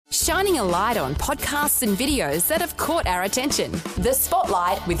shining a light on podcasts and videos that have caught our attention. The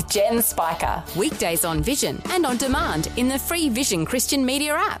Spotlight with Jen Spiker. Weekdays on Vision and on demand in the free Vision Christian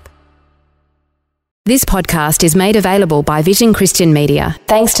Media app. This podcast is made available by Vision Christian Media,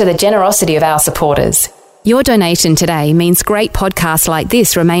 thanks to the generosity of our supporters. Your donation today means great podcasts like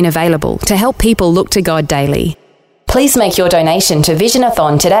this remain available to help people look to God daily. Please make your donation to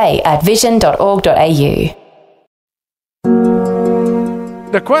Visionathon today at vision.org.au.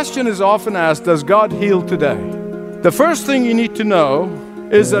 The question is often asked, does God heal today? The first thing you need to know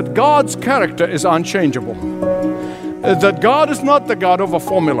is that God's character is unchangeable. That God is not the God of a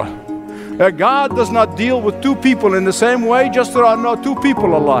formula. That God does not deal with two people in the same way, just there are no two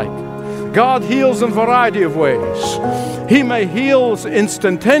people alike. God heals in a variety of ways. He may heal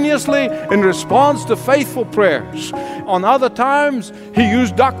instantaneously in response to faithful prayers. On other times, He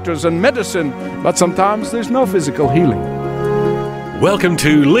used doctors and medicine, but sometimes there's no physical healing. Welcome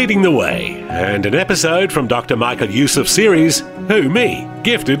to Leading the Way, and an episode from Dr. Michael Youssef's series, Who Me?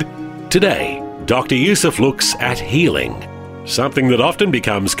 Gifted. Today, Dr. Youssef looks at healing, something that often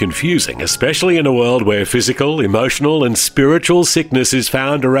becomes confusing, especially in a world where physical, emotional, and spiritual sickness is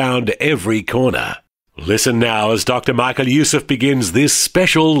found around every corner. Listen now as Dr. Michael Youssef begins this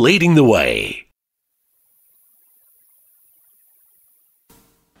special Leading the Way.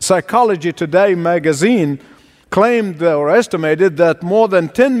 Psychology Today magazine claimed or estimated that more than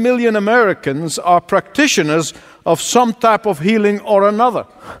 10 million Americans are practitioners of some type of healing or another.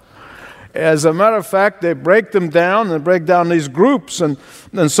 As a matter of fact, they break them down and break down these groups, and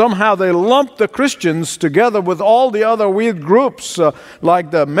somehow they lump the Christians together with all the other weird groups,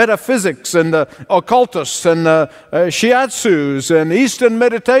 like the metaphysics and the occultists and shiatsus and Eastern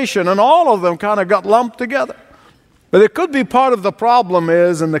meditation, and all of them kind of got lumped together. But it could be part of the problem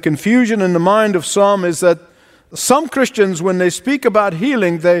is, and the confusion in the mind of some is that some Christians, when they speak about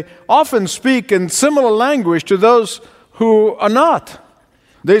healing, they often speak in similar language to those who are not.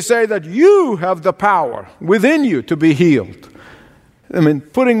 They say that you have the power within you to be healed. I mean,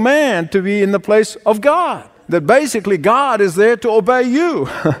 putting man to be in the place of God. That basically God is there to obey you.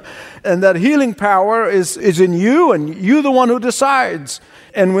 And that healing power is in you, and you're the one who decides.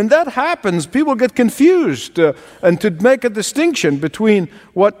 And when that happens, people get confused. And to make a distinction between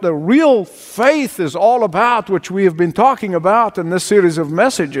what the real faith is all about, which we have been talking about in this series of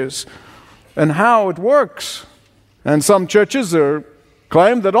messages, and how it works. And some churches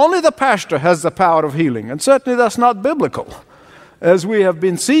claim that only the pastor has the power of healing. And certainly that's not biblical. As we have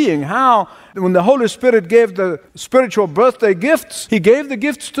been seeing how when the Holy Spirit gave the spiritual birthday gifts, He gave the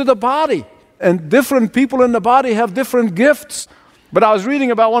gifts to the body. And different people in the body have different gifts. But I was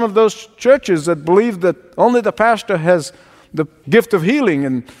reading about one of those churches that believed that only the pastor has the gift of healing.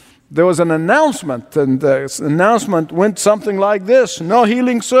 And there was an announcement, and the announcement went something like this: no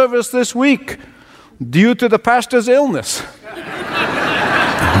healing service this week due to the pastor's illness.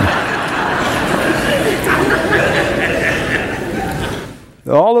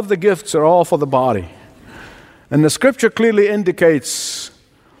 All of the gifts are all for the body. And the scripture clearly indicates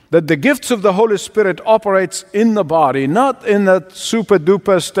that the gifts of the Holy Spirit operates in the body, not in that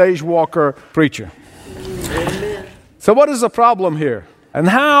super-duper stage walker preacher. Amen. So what is the problem here? And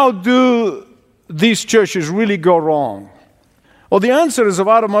how do these churches really go wrong? Well, the answer is of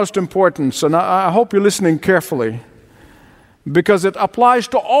utmost importance, and I hope you're listening carefully, because it applies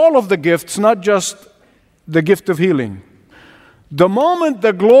to all of the gifts, not just the gift of healing. The moment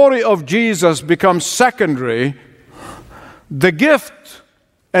the glory of Jesus becomes secondary, the gift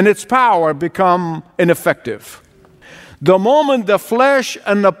and its power become ineffective. The moment the flesh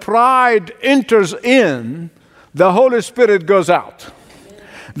and the pride enters in, the Holy Spirit goes out.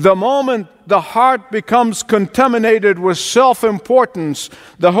 The moment the heart becomes contaminated with self-importance,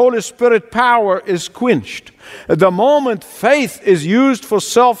 the Holy Spirit power is quenched. The moment faith is used for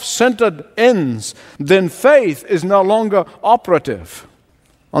self-centered ends, then faith is no longer operative.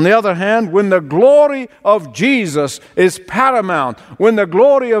 On the other hand, when the glory of Jesus is paramount, when the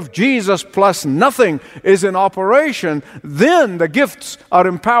glory of Jesus plus nothing is in operation, then the gifts are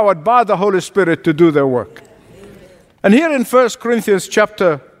empowered by the Holy Spirit to do their work. And here in 1 Corinthians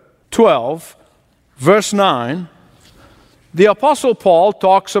chapter 12, verse 9, the Apostle Paul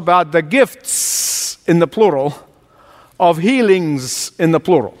talks about the gifts in the plural of healings in the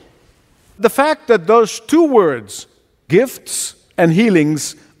plural. The fact that those two words, gifts and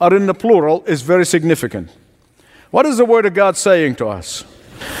healings, are in the plural is very significant. What is the Word of God saying to us?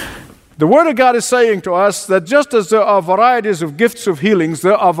 The Word of God is saying to us that just as there are varieties of gifts of healings,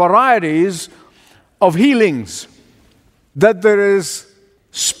 there are varieties of healings. That there is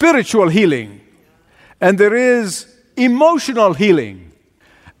spiritual healing, and there is emotional healing,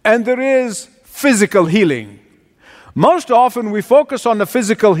 and there is physical healing. Most often we focus on the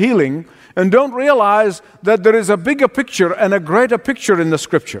physical healing and don't realize that there is a bigger picture and a greater picture in the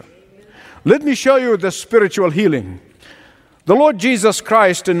Scripture. Let me show you the spiritual healing. The Lord Jesus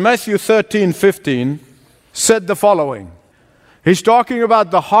Christ in Matthew 13:15 said the following. He's talking about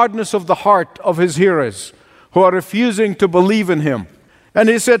the hardness of the heart of His hearers who are refusing to believe in Him. And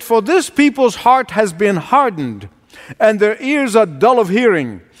He said, "For this people's heart has been hardened, and their ears are dull of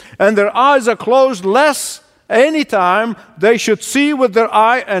hearing, and their eyes are closed, lest any time they should see with their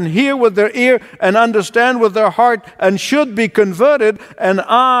eye and hear with their ear and understand with their heart and should be converted, and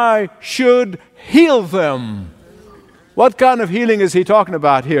I should heal them." What kind of healing is He talking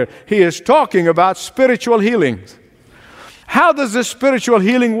about here? He is talking about spiritual healing. How does this spiritual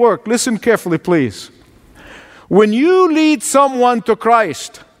healing work? Listen carefully, please. When you lead someone to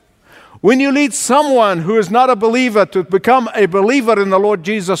Christ, when you lead someone who is not a believer to become a believer in the Lord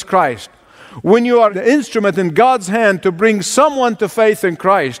Jesus Christ, when you are the instrument in God's hand to bring someone to faith in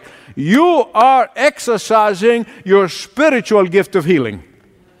Christ, you are exercising your spiritual gift of healing.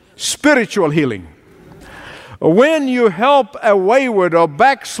 Spiritual healing. When you help a wayward or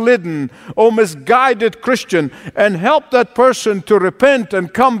backslidden or misguided Christian and help that person to repent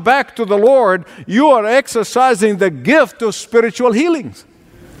and come back to the Lord, you are exercising the gift of spiritual healing.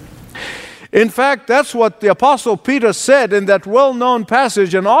 In fact, that's what the Apostle Peter said in that well-known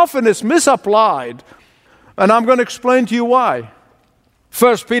passage, and often it's misapplied. And I'm going to explain to you why.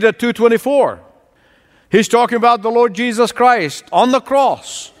 1 Peter 2:24. He's talking about the Lord Jesus Christ on the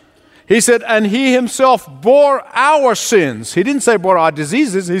cross. He said, "And He Himself bore our sins." He didn't say bore our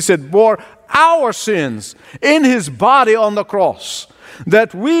diseases. He said bore our sins in His body on the cross,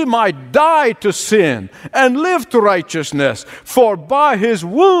 that we might die to sin and live to righteousness. For by His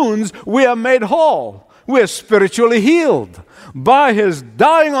wounds we are made whole. We are spiritually healed. By His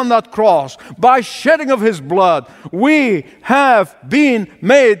dying on that cross, by shedding of His blood, we have been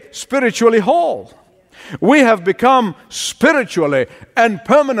made spiritually whole. We have become spiritually and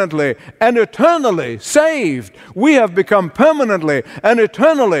permanently and eternally saved. We have become permanently and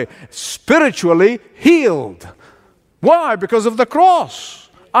eternally spiritually healed. Why? Because of the cross.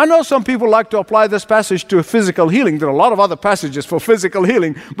 I know some people like to apply this passage to physical healing. There are a lot of other passages for physical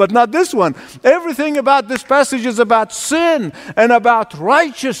healing, but not this one. Everything about this passage is about sin and about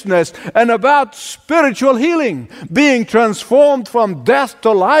righteousness and about spiritual healing, being transformed from death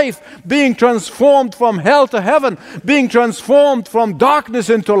to life, being transformed from hell to heaven, being transformed from darkness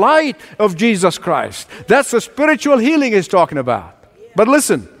into light of Jesus Christ. That's the spiritual healing he's talking about. But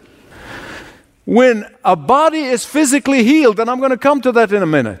listen. When a body is physically healed, and I'm going to come to that in a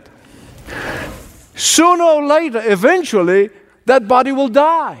minute, sooner or later, eventually, that body will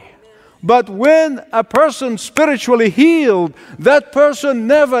die. But when a person spiritually healed, that person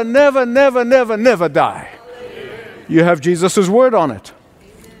never die. You have Jesus' word on it.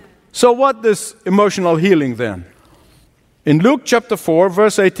 So what is emotional healing then? In Luke chapter 4,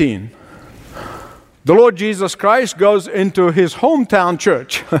 verse 18, the Lord Jesus Christ goes into His hometown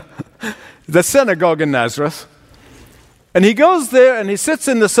church, the synagogue in Nazareth. And He goes there and He sits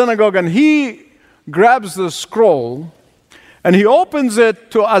in the synagogue and He grabs the scroll and He opens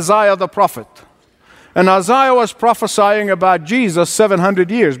it to Isaiah the prophet. And Isaiah was prophesying about Jesus 700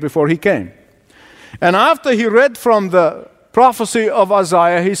 years before He came. And after he read from the prophecy of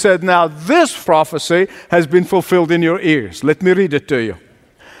Isaiah, he said, "Now this prophecy has been fulfilled in your ears." Let me read it to you.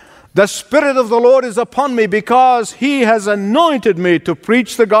 "The Spirit of the Lord is upon me because He has anointed me to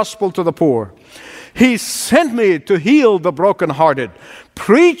preach the gospel to the poor. He sent me to heal the brokenhearted,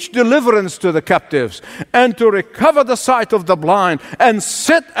 preach deliverance to the captives, and to recover the sight of the blind, and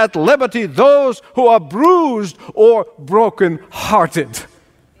set at liberty those who are bruised or brokenhearted."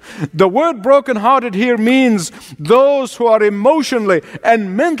 The word brokenhearted here means those who are emotionally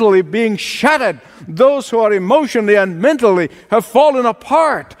and mentally being shattered, those who are emotionally and mentally have fallen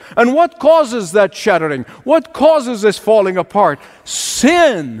apart. And what causes that shattering? What causes this falling apart?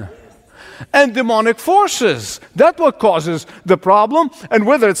 Sin and demonic forces. That's what causes the problem. And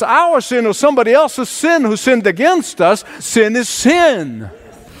whether it's our sin or somebody else's sin who sinned against us, sin is sin.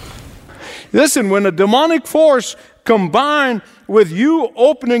 Listen, when a demonic force combined with you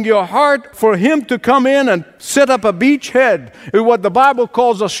opening your heart for him to come in and set up a beachhead, what the Bible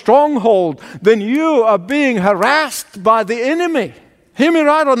calls a stronghold, then you are being harassed by the enemy. Hear me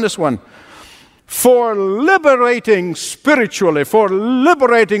right on this one. For liberating spiritually, for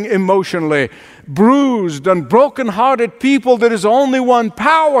liberating emotionally, bruised and broken-hearted people, there is only one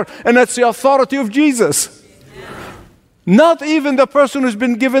power, and that's the authority of Jesus. Not even the person who's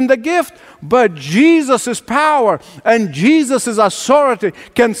been given the gift, but Jesus' power and Jesus' authority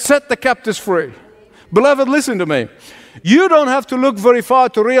can set the captives free. Beloved, listen to me. You don't have to look very far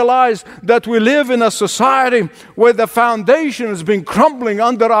to realize that we live in a society where the foundation has been crumbling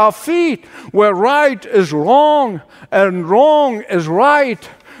under our feet, where right is wrong and wrong is right,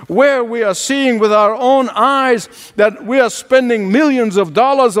 where we are seeing with our own eyes that we are spending millions of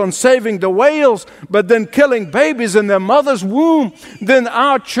dollars on saving the whales, but then killing babies in their mother's womb. Then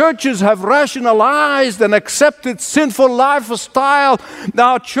our churches have rationalized and accepted sinful lifestyle.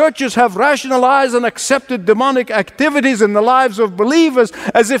 Our churches have rationalized and accepted demonic activities in the lives of believers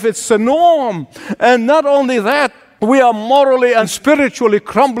as if it's the norm. And not only that, we are morally and spiritually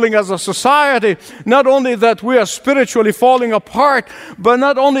crumbling as a society. Not only that we are spiritually falling apart, but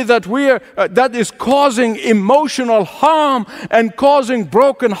not only that that is causing emotional harm and causing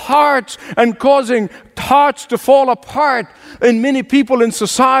broken hearts and causing hearts to fall apart in many people in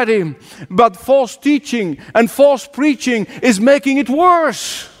society. But false teaching and false preaching is making it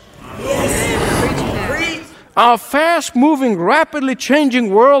worse. Our fast-moving, rapidly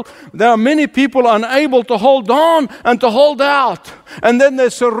changing world, there are many people unable to hold on and to hold out. And then they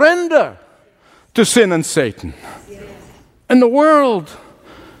surrender to sin and Satan. And the world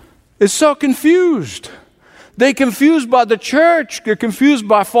is so confused. They're confused by the church. They're confused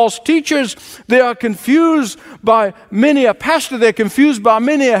by false teachers. They are confused by many a pastor. They're confused by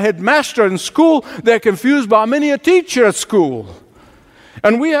many a headmaster in school. They're confused by many a teacher at school.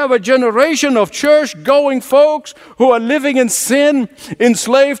 And we have a generation of church-going folks who are living in sin,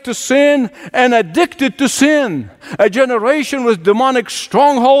 enslaved to sin, and addicted to sin. A generation with demonic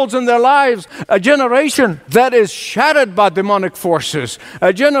strongholds in their lives. A generation that is shattered by demonic forces.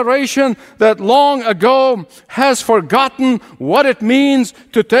 A generation that long ago has forgotten what it means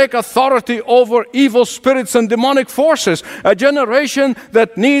to take authority over evil spirits and demonic forces. A generation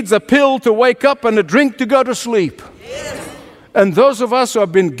that needs a pill to wake up and a drink to go to sleep. Yes. And those of us who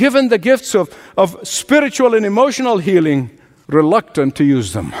have been given the gifts of spiritual and emotional healing, reluctant to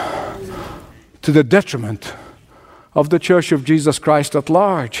use them, to the detriment of the Church of Jesus Christ at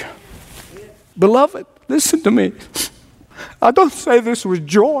large. Beloved, listen to me. I don't say this with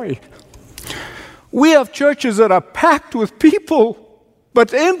joy. We have churches that are packed with people,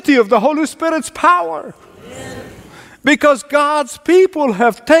 but empty of the Holy Spirit's power. Because God's people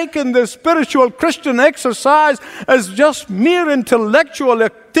have taken the spiritual Christian exercise as just mere intellectual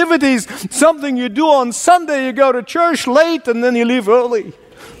activities, something you do on Sunday. You go to church late and then you leave early.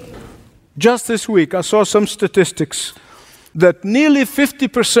 Just this week, I saw some statistics that nearly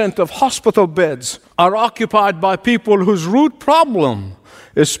 50% of hospital beds are occupied by people whose root problem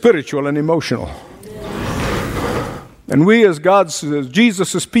is spiritual and emotional. And we as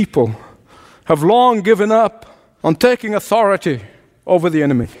Jesus' people, have long given up on taking authority over the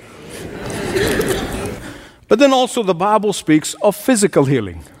enemy. But then also the Bible speaks of physical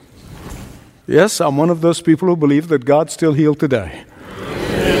healing. Yes, I'm one of those people who believe that God still heals today.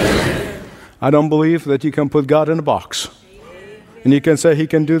 I don't believe that you can put God in a box. And you can say he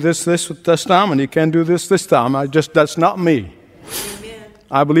can do this time, and he can do this time. That's not me.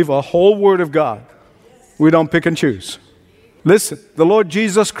 I believe a whole word of God. We don't pick and choose. Listen, the Lord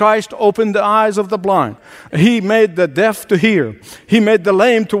Jesus Christ opened the eyes of the blind. He made the deaf to hear. He made the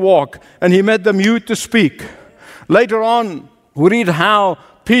lame to walk. And he made the mute to speak. Later on, we read how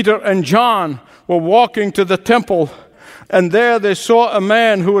Peter and John were walking to the temple. And there they saw a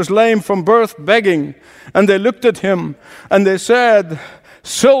man who was lame from birth begging. And they looked at him and they said,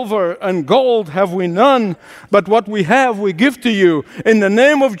 "Silver and gold have we none, but what we have we give to you. In the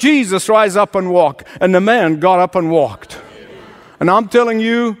name of Jesus, rise up and walk." And the man got up and walked. And I'm telling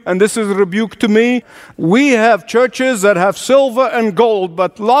you, and this is a rebuke to me, we have churches that have silver and gold,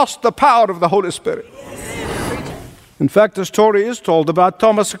 but lost the power of the Holy Spirit. In fact, the story is told about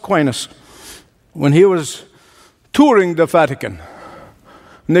Thomas Aquinas when he was touring the Vatican.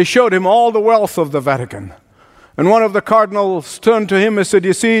 And they showed him all the wealth of the Vatican. And one of the cardinals turned to him and said,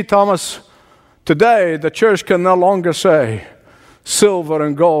 "You see, Thomas, today the church can no longer say, 'Silver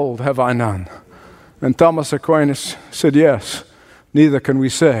and gold have I none.'" And Thomas Aquinas said, "Yes. Neither can we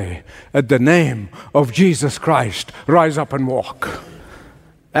say, 'At the name of Jesus Christ, rise up and walk.'"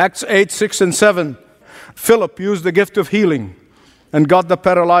 Acts 8, 6, and 7. Philip used the gift of healing and got the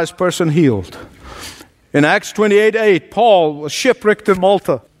paralyzed person healed. In Acts 28, 8, Paul was shipwrecked in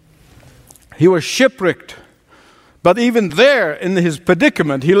Malta. He was shipwrecked. But even there, in his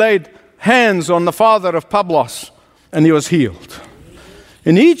predicament, he laid hands on the father of Pablos, and he was healed.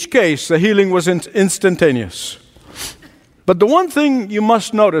 In each case, the healing was instantaneous. But the one thing you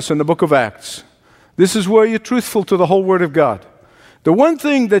must notice in the book of Acts, This is where you're truthful to the whole Word of God. The one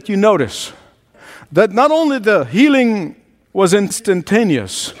thing that you notice, that not only the healing was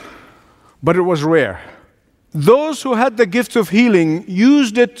instantaneous, but it was rare. Those who had the gift of healing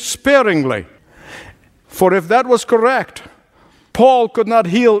used it sparingly. For if that was correct, Paul could not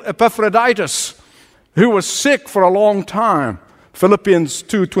heal Epaphroditus, who was sick for a long time. Philippians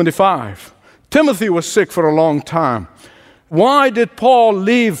 2:25. Timothy was sick for a long time. Why did Paul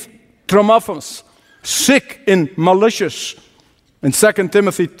leave Trophimus sick and malicious in 2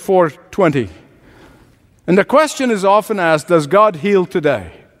 Timothy 4:20? And the question is often asked, does God heal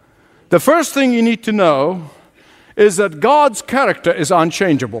today? The first thing you need to know is that God's character is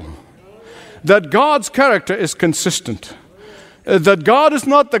unchangeable. That God's character is consistent. That God is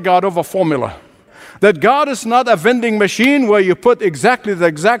not the God of a formula. That God is not a vending machine where you put exactly the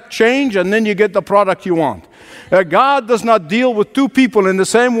exact change and then you get the product you want. God does not deal with two people in the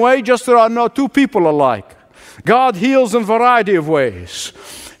same way, just there are no two people alike. God heals in a variety of ways.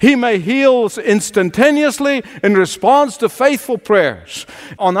 He may heal instantaneously in response to faithful prayers.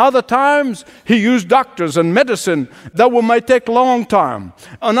 On other times, He used doctors and medicine that might take a long time.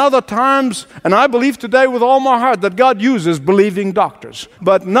 On other times, and I believe today with all my heart that God uses believing doctors.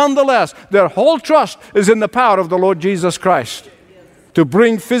 But nonetheless, their whole trust is in the power of the Lord Jesus Christ to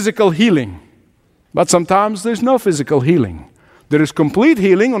bring physical healing. But sometimes there's no physical healing. There is complete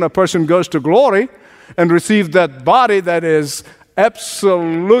healing when a person goes to glory and receives that body that is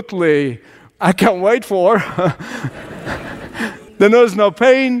absolutely, I can't wait for. There knows no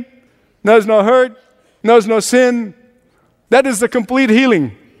pain, knows no hurt, knows no sin. That is the complete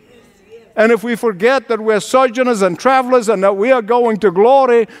healing. And if we forget that we're sojourners and travelers and that we are going to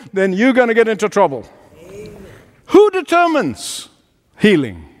glory, then you're going to get into trouble. Amen. Who determines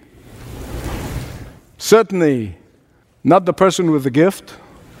healing? Certainly not the person with the gift.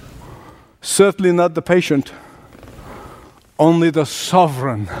 Certainly not the patient. Only the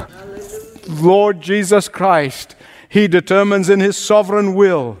sovereign Lord Jesus Christ. He determines in His sovereign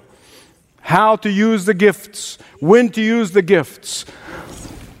will how to use the gifts, when to use the gifts.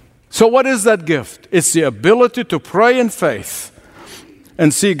 So what is that gift? It's the ability to pray in faith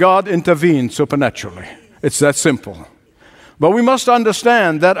and see God intervene supernaturally. It's that simple. But we must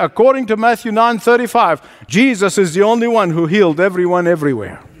understand that according to Matthew 9:35, Jesus is the only one who healed everyone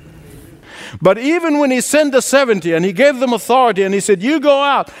everywhere. But even when He sent the 70 and He gave them authority and He said, you go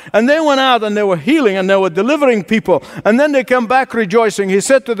out, and they went out and they were healing and they were delivering people, and then they come back rejoicing, He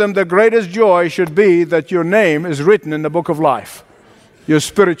said to them, the greatest joy should be that your name is written in the book of life. Your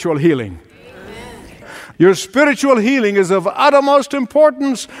spiritual healing. Amen. Your spiritual healing is of uttermost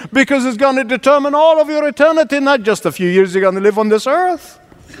importance because it's going to determine all of your eternity, not just a few years you're going to live on this earth.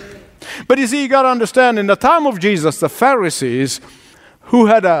 But you see, you got to understand, in the time of Jesus, the Pharisees, who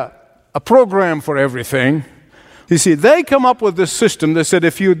had a program for everything, you see, they come up with this system. They said,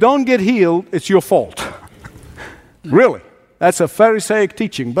 if you don't get healed, it's your fault. Really? That's a Pharisaic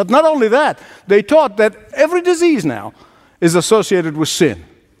teaching. But not only that, they taught that every disease now is associated with sin.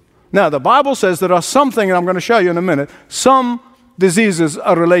 Now, the Bible says there are something, and I'm going to show you in a minute, some diseases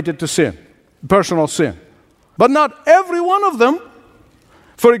are related to sin, personal sin. But not every one of them.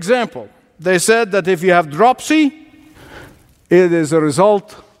 For example, they said that if you have dropsy, it is a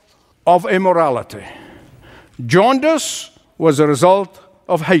result of immorality. Jaundice was a result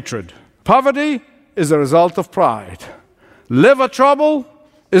of hatred. Poverty is a result of pride. Liver trouble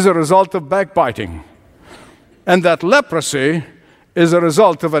is a result of backbiting. And that leprosy is a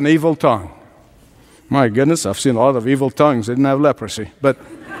result of an evil tongue. My goodness, I've seen a lot of evil tongues that didn't have leprosy. But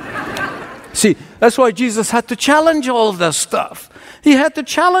see, that's why Jesus had to challenge all this stuff. He had to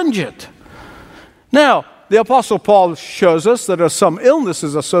challenge it. Now, the Apostle Paul shows us that there are some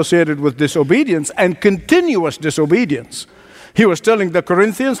illnesses associated with disobedience and continuous disobedience. He was telling the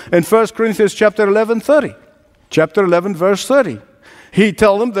Corinthians in 1 Corinthians chapter 11, verse 30. He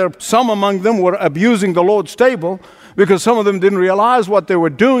told them that some among them were abusing the Lord's table because some of them didn't realize what they were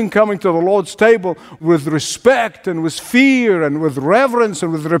doing, coming to the Lord's table with respect and with fear and with reverence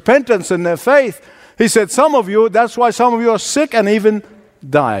and with repentance in their faith. He said, some of you, that's why some of you are sick and even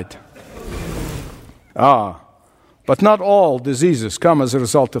died. But not all diseases come as a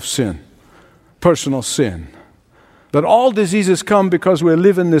result of sin, personal sin. But all diseases come because we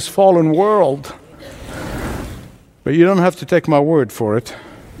live in this fallen world. But you don't have to take my word for it.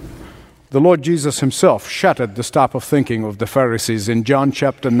 The Lord Jesus Himself shattered the stop of thinking of the Pharisees in John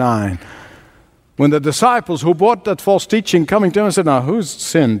chapter 9. When the disciples who brought that false teaching coming to Him and said, now who's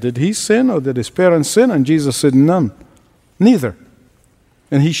sinned? Did he sin or did his parents sin? And Jesus said, none. Neither.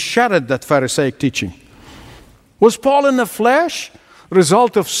 And He shattered that Pharisaic teaching. Was Paul in the flesh?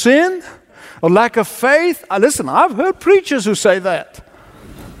 Result of sin? A lack of faith? Listen, I've heard preachers who say that.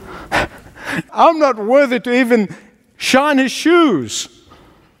 I'm not worthy to even shine his shoes,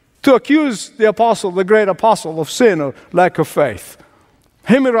 to accuse the apostle, the great apostle, of sin or lack of faith.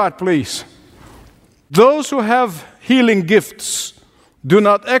 Hear me right, please. Those who have healing gifts do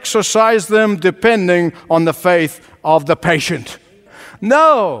not exercise them depending on the faith of the patient.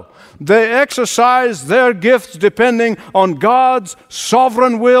 No, they exercise their gifts depending on God's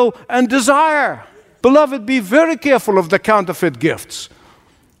sovereign will and desire. Beloved, be very careful of the counterfeit gifts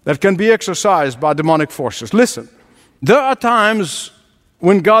that can be exercised by demonic forces. Listen, there are times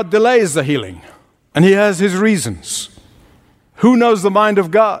when God delays the healing, and he has his reasons. Who knows the mind of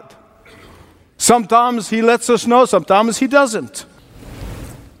God? Sometimes he lets us know, sometimes he doesn't.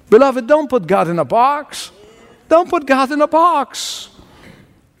 Beloved, don't put God in a box. Don't put God in a box.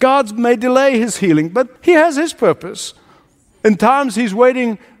 God may delay his healing, but he has his purpose. In times he's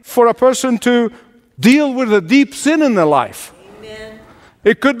waiting for a person to deal with a deep sin in their life. Amen.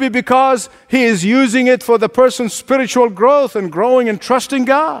 It could be because he is using it for the person's spiritual growth and growing and trusting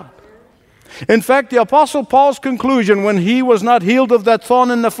God. In fact, the Apostle Paul's conclusion when he was not healed of that thorn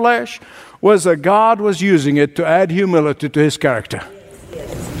in the flesh was that God was using it to add humility to his character.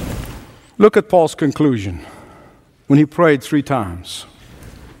 Look at Paul's conclusion when he prayed 3 times.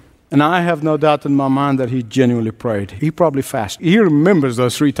 And I have no doubt in my mind that he genuinely prayed. He probably fasted. He remembers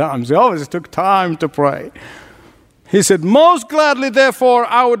those 3 times. He always took time to pray. He said, "Most gladly, therefore,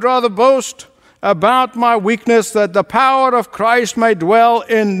 I would rather boast about my weakness, that the power of Christ may dwell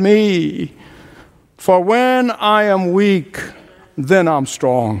in me. For when I am weak, then I'm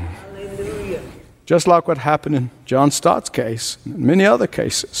strong." Hallelujah. Just like what happened in John Stott's case, and many other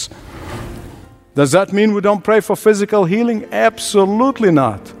cases. Does that mean we don't pray for physical healing? Absolutely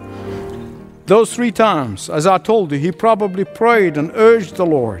not. Those 3 times, as I told you, he probably prayed and urged the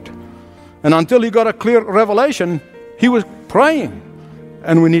Lord. And until he got a clear revelation, he was praying.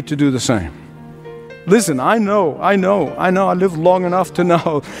 And we need to do the same. Listen, I know. I live long enough to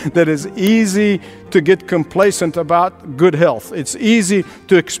know that it's easy to get complacent about good health. It's easy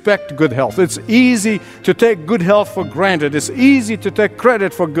to expect good health. It's easy to take good health for granted. It's easy to take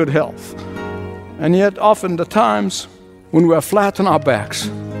credit for good health. And yet, often the times when we're flat on our backs,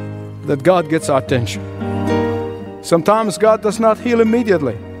 that God gets our attention. Sometimes God does not heal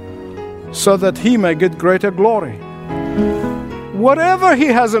immediately, so that he may get greater glory. Whatever he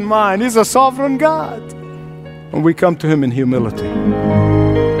has in mind, he's a sovereign God. And we come to him in humility.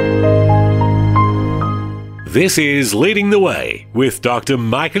 This is Leading the Way with Dr.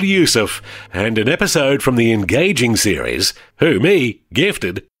 Michael Youssef, and an episode from the engaging series, Who Me,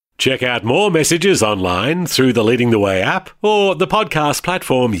 Gifted. Check out more messages online through the Leading the Way app or the podcast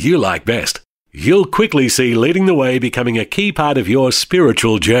platform you like best. You'll quickly see Leading the Way becoming a key part of your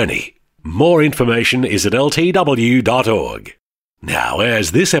spiritual journey. More information is at ltw.org. Now,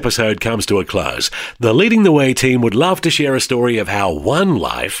 as this episode comes to a close, the Leading the Way team would love to share a story of how one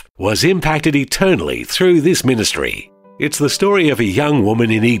life was impacted eternally through this ministry. It's the story of a young woman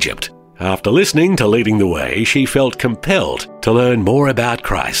in Egypt. After listening to Leading the Way, she felt compelled to learn more about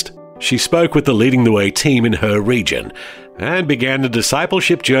Christ. She spoke with the Leading the Way team in her region and began a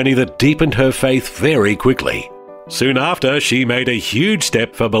discipleship journey that deepened her faith very quickly. Soon after, she made a huge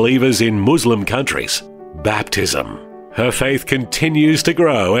step for believers in Muslim countries: baptism. Her faith continues to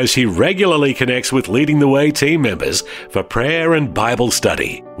grow as she regularly connects with Leading the Way team members for prayer and Bible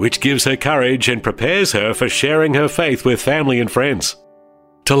study, which gives her courage and prepares her for sharing her faith with family and friends.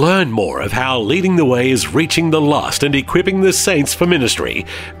 To learn more of how Leading the Way is reaching the lost and equipping the saints for ministry,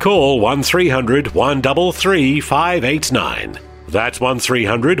 call 1-300-133-589. That's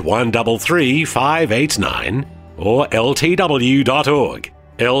 1-300-133-589 or ltw.org,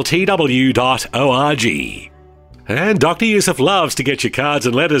 ltw.org. And Dr. Youssef loves to get your cards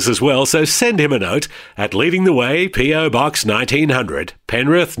and letters as well, so send him a note at Leading the Way, P.O. Box 1900,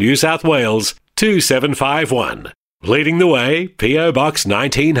 Penrith, New South Wales 2751. Leading the Way, P.O. Box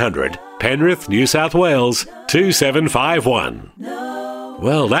 1900, Penrith, New South Wales 2751.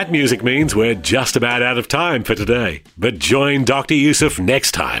 Well, that music means we're just about out of time for today. But join Dr. Youssef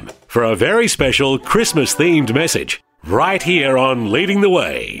next time for a very special Christmas-themed message right here on Leading the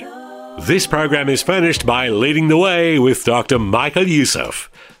Way. This program is furnished by Leading the Way with Dr. Michael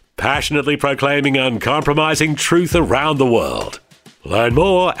Youssef, passionately proclaiming uncompromising truth around the world. Learn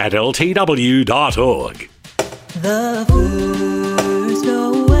more at ltw.org. The first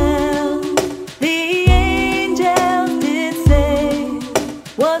Noel, the angels did say,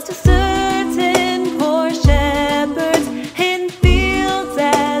 was to certain poor shepherds in fields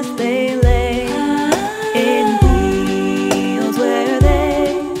as they lay, in fields where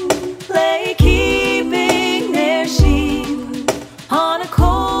they lay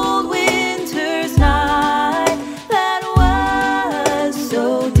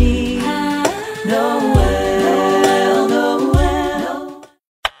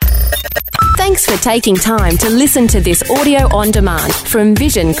Thanks for taking time to listen to this audio on demand from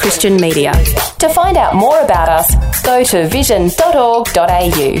Vision Christian Media. To find out more about us, go to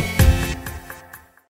vision.org.au.